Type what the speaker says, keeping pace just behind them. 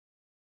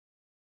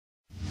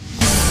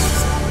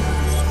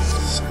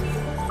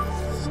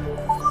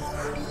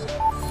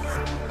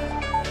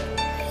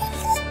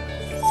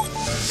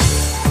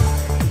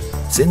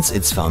Since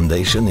its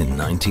foundation in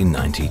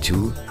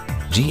 1992,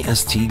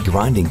 GST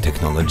Grinding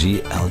Technology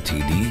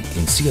Ltd.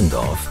 in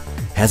Siendorf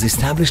has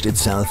established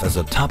itself as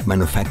a top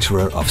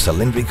manufacturer of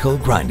cylindrical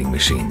grinding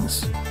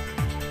machines.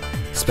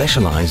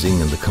 Specializing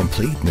in the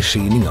complete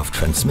machining of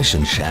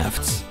transmission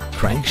shafts,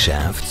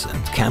 crankshafts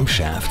and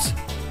camshafts,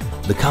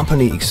 the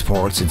company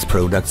exports its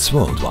products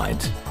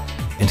worldwide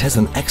and has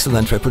an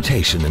excellent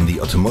reputation in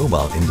the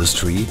automobile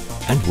industry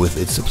and with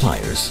its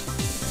suppliers.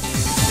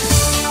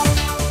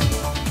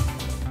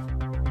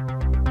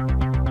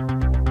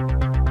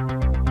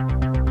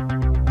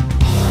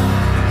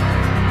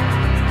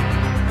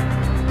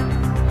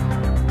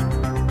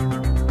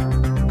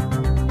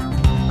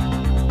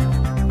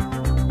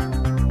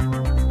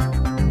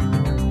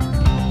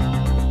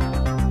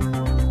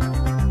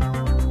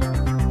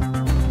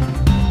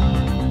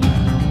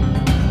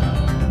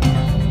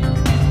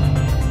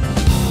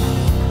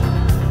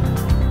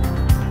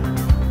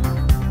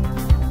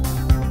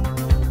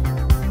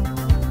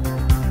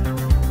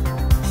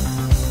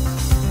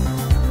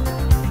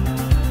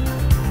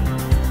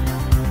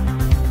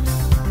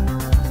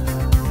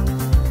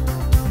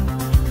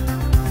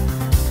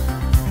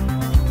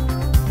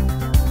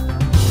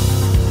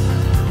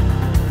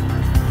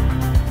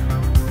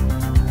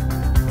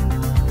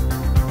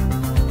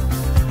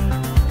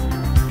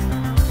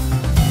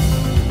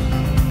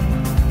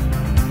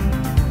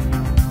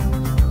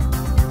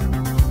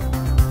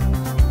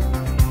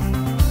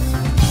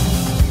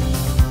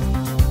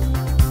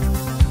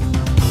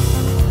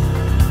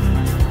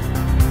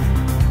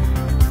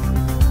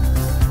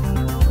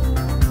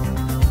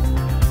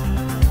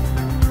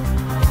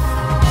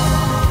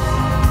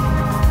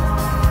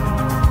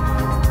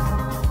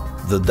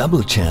 The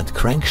double-chat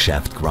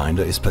crankshaft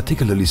grinder is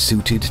particularly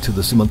suited to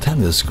the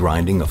simultaneous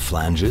grinding of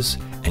flanges,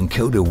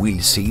 encoder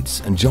wheel seats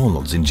and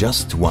journals in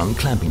just one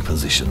clamping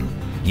position,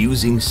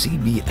 using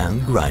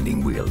CBN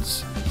grinding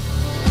wheels.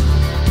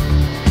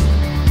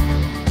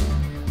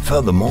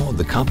 Furthermore,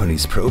 the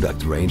company's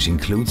product range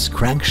includes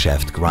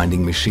crankshaft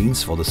grinding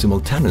machines for the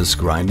simultaneous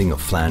grinding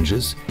of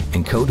flanges,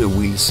 encoder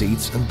wheel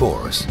seats and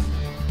bores,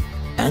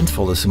 and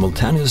for the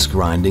simultaneous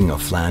grinding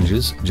of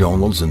flanges,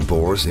 journals and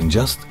bores in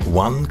just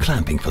one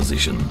clamping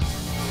position.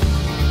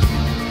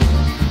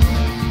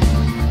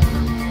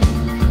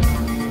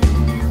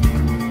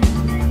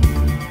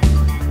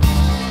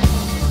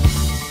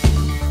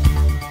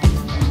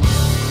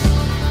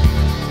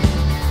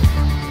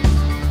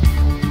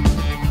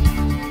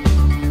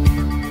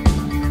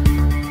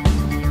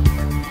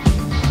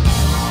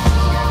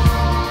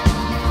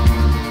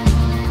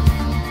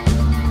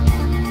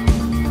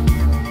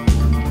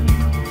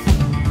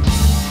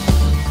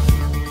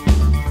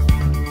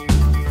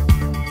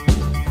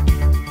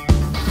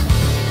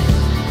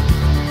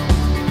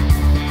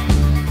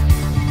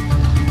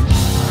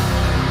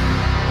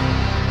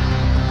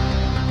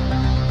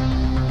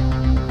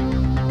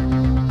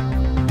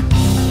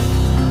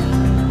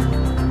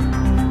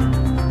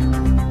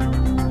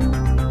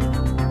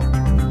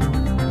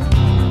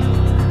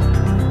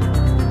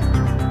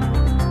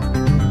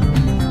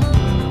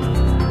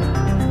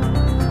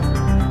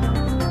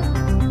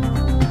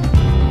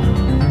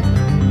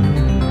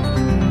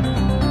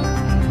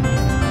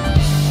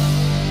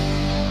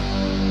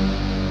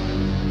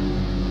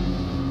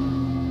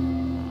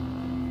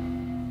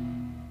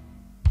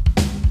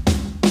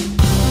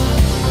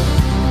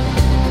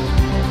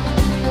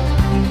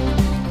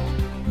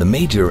 The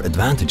major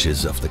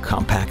advantages of the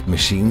compact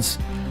machines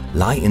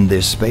lie in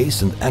their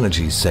space and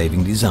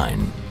energy-saving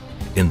design,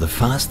 in the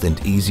fast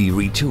and easy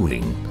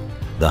retooling,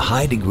 the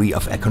high degree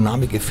of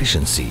economic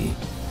efficiency,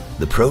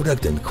 the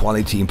product and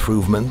quality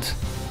improvement,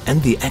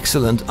 and the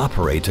excellent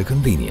operator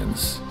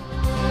convenience.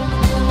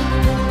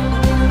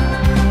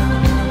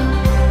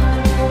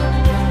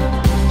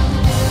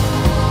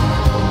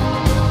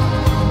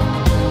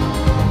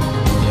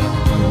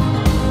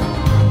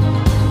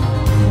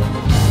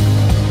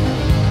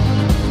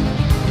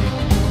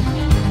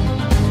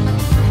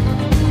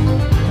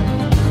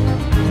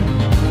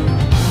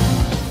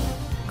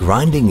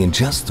 Grinding in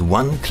just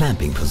one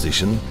clamping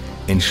position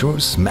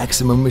ensures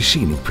maximum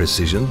machining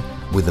precision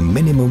with a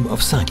minimum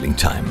of cycling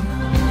time.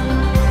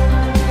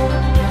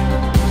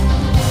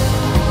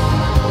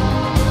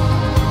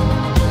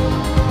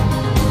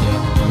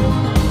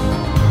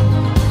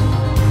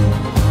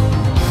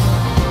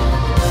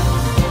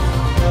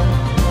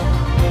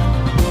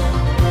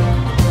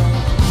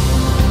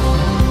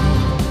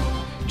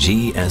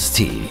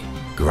 GST,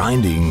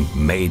 grinding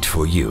made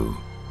for you.